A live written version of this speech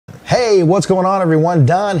Hey, what's going on everyone?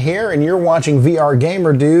 Don here, and you're watching VR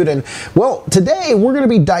Gamer Dude. And well, today we're going to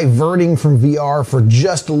be diverting from VR for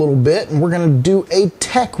just a little bit, and we're going to do a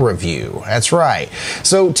tech review. That's right.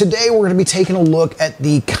 So today we're going to be taking a look at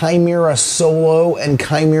the Kimura Solo and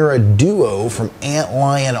Kimura Duo from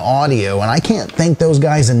Antlion Audio, and I can't thank those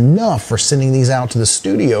guys enough for sending these out to the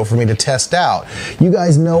studio for me to test out. You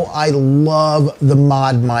guys know I love the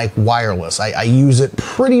Mod Mic wireless. I use it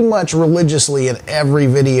pretty much religiously in every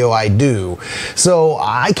video I do. So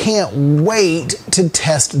I can't wait to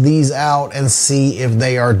test these out and see if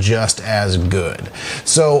they are just as good.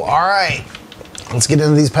 So, all right, let's get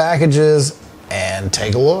into these packages and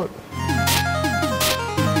take a look.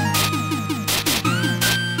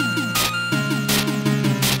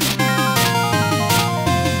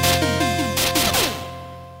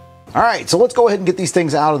 All right, so let's go ahead and get these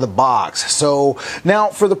things out of the box. So now,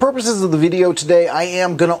 for the purposes of the video today, I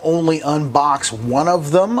am going to only unbox one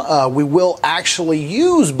of them. We will actually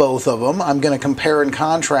use both of them. I'm going to compare and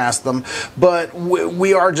contrast them, but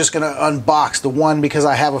we are just going to unbox the one because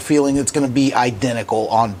I have a feeling it's going to be identical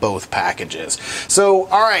on both packages. So,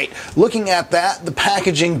 all right, looking at that, the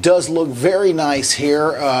packaging does look very nice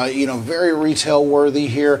here, you know, very retail worthy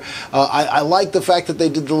here. I like the fact that they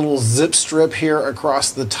did the little zip strip here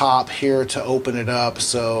across the top here to open it up,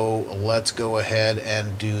 so let's go ahead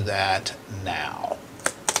and do that now.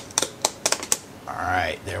 All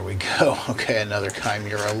right, there we go. Okay, another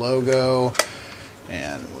Kimura logo,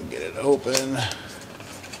 and we'll get it open. There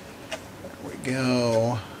we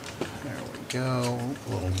go. There we go. A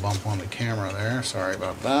little bump on the camera there. Sorry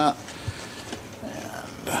about that.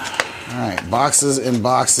 And all right, boxes in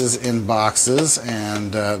boxes in boxes,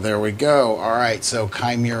 and there we go. All right, so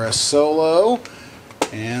Kimura Solo.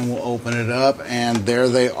 And we'll open it up, and there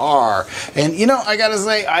they are. And you know, I gotta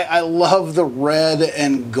say, I love the red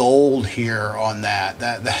and gold here on that.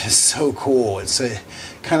 That is so cool. It's a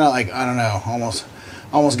kind of like, I don't know,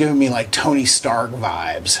 almost giving me like Tony Stark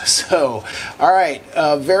vibes. So, all right,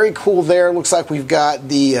 very cool there. Looks like we've got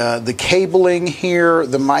the cabling here,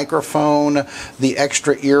 the microphone, the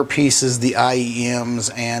extra earpieces, the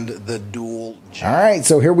IEMs, and the dual jack. All right,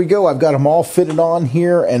 so here we go. I've got them all fitted on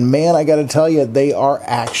here, and man, I got to tell you, they are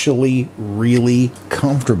actually really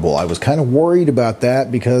comfortable. I was kind of worried about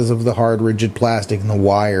that because of the hard, rigid plastic and the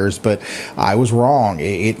wires, but I was wrong.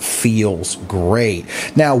 It feels great.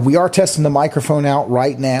 Now, we are testing the microphone out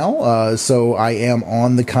right now, so I am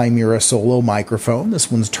on the Kimura Solo microphone. This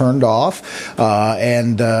one's turned off,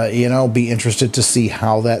 and you know, be interested to see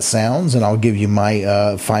how that sounds, and I'll give you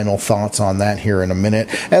my final thoughts on that here in a minute,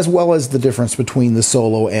 as well as the difference between the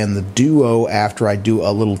Solo and the Duo after I do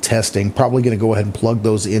a little testing. Probably going to go ahead and plug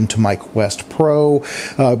those into my Quest Pro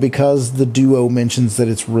because the Duo mentions that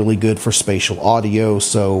it's really good for spatial audio,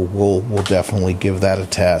 so we'll definitely give that a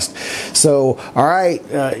test. So, all right,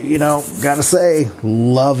 you know, gotta say,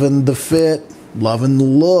 loving the fit, loving the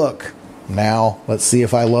look. Now, let's see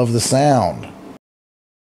if I love the sound.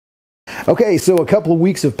 Okay, so a couple of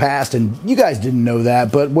weeks have passed, and you guys didn't know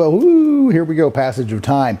that, but well, woo, here we go, passage of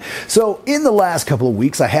time. So in the last couple of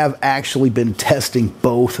weeks, I have actually been testing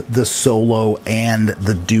both the Solo and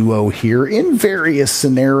the Duo here in various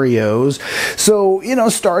scenarios. So, you know,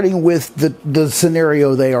 starting with the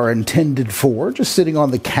scenario they are intended for, just sitting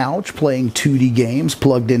on the couch playing 2D games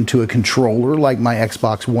plugged into a controller like my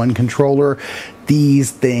Xbox One controller,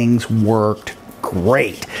 these things worked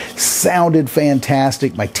great. Sounded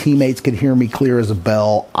fantastic. My teammates could hear me clear as a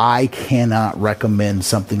bell. I cannot recommend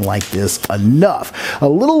something like this enough. A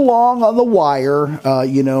little long on the wire,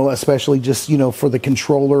 you know, especially just, you know, for the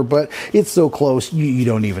controller, but it's so close you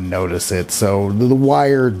don't even notice it. So the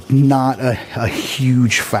wire, not a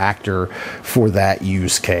huge factor for that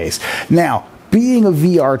use case. Now, being a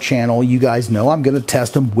VR channel, you guys know I'm going to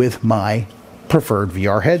test them with my preferred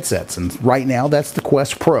VR headsets, and right now that's the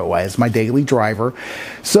Quest Pro as my daily driver.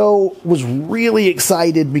 So was really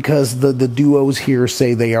excited because the Duos here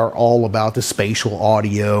say they are all about the spatial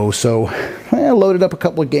audio. So I loaded up a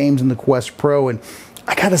couple of games in the Quest Pro, and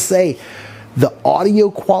I gotta say the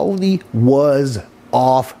audio quality was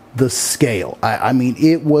off the scale. I mean,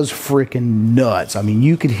 it was freaking nuts. I mean,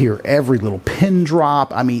 you could hear every little pin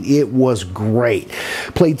drop. I mean, it was great.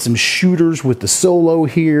 Played some shooters with the Solo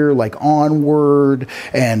here, like Onward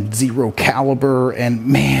and Zero Caliber, and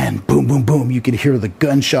man, boom, boom, boom. You could hear the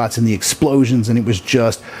gunshots and the explosions, and it was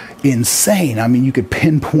just insane. I mean, you could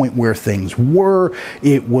pinpoint where things were.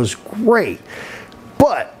 It was great.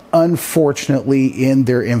 But unfortunately, in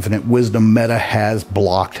their infinite wisdom, Meta has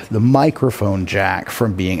blocked the microphone jack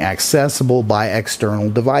from being accessible by external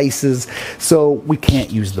devices, so we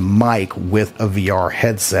can't use the mic with a VR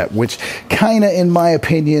headset, which kind of, in my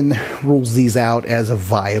opinion, rules these out as a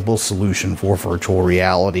viable solution for virtual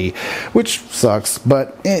reality, which sucks,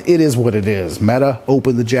 but it is what it is. Meta,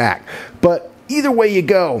 open the jack. But either way you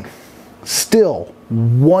go, still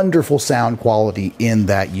wonderful sound quality in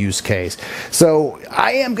that use case. So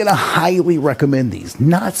I am going to highly recommend these.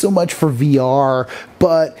 Not so much for VR,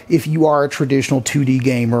 but if you are a traditional 2D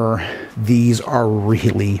gamer, these are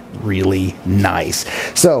really, really nice.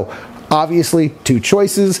 So obviously, two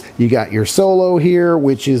choices. You got your Solo here,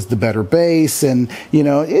 which is the better bass, and you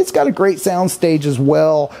know, it's got a great sound stage as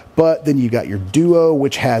well. But then you got your Duo,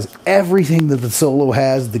 which has everything that the Solo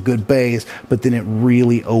has, the good bass, but then it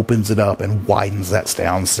really opens it up and widens that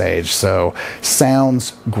sound stage. So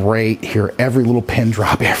sounds great. Hear every little pin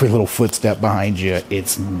drop, every little footstep behind you.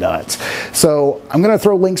 It's nuts. So I'm going to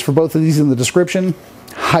throw links for both of these in the description.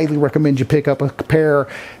 Highly recommend you pick up a pair.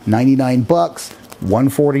 99 bucks.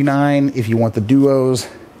 $149 if you want the Duos.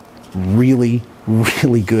 Really,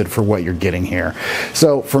 really good for what you're getting here.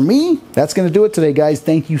 So for me, that's going to do it today, guys.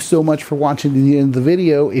 Thank you so much for watching to the end of the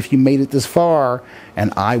video if you made it this far,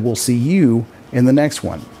 and I will see you in the next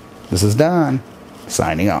one. This is Don,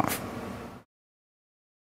 signing off.